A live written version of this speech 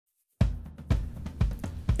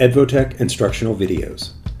Edvotek instructional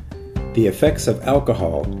videos. The effects of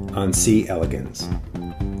alcohol on C. elegans.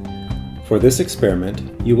 For this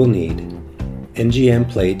experiment, you will need NGM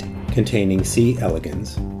plate containing C.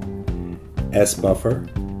 elegans, S buffer,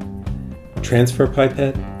 transfer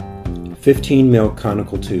pipette, 15 ml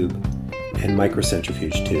conical tube and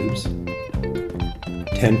microcentrifuge tubes,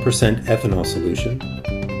 10% ethanol solution,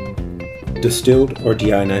 distilled or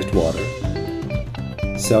deionized water,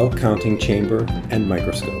 cell counting chamber and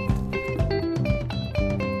microscope.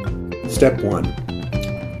 Step 1.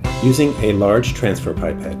 Using a large transfer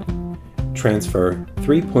pipette, transfer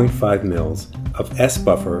 3.5 mL of S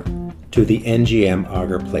buffer to the NGM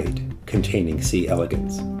agar plate containing C.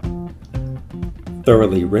 elegans.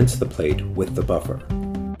 Thoroughly rinse the plate with the buffer.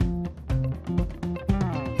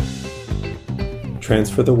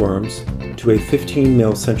 Transfer the worms to a 15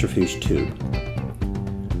 ml centrifuge tube.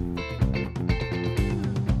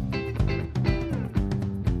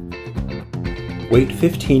 Wait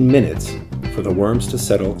 15 minutes for the worms to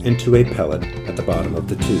settle into a pellet at the bottom of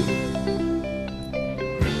the tube.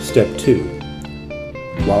 Step 2.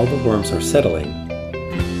 While the worms are settling,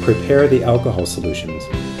 prepare the alcohol solutions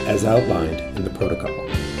as outlined in the protocol.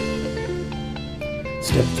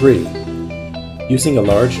 Step 3. Using a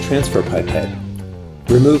large transfer pipette,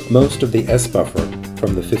 remove most of the S buffer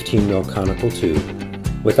from the 15 ml conical tube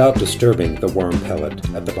without disturbing the worm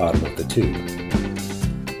pellet at the bottom of the tube.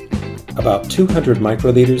 About 200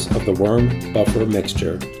 microliters of the worm buffer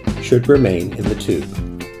mixture should remain in the tube.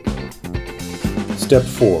 Step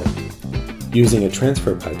 4. Using a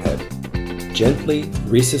transfer pipette, gently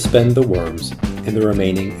resuspend the worms in the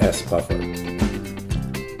remaining S buffer.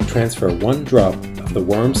 Transfer 1 drop of the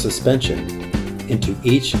worm suspension into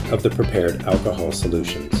each of the prepared alcohol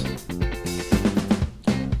solutions.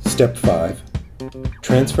 Step 5.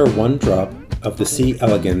 Transfer 1 drop of the C.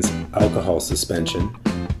 elegans alcohol suspension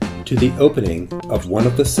to the opening of one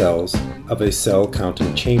of the cells of a cell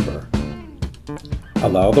counting chamber.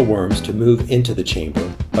 Allow the worms to move into the chamber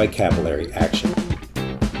by capillary action.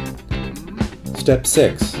 Step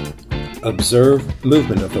 6. Observe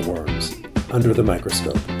movement of the worms under the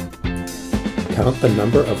microscope. Count the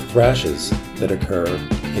number of thrashes that occur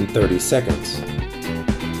in 30 seconds.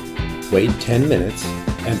 Wait 10 minutes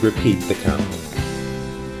and repeat the count.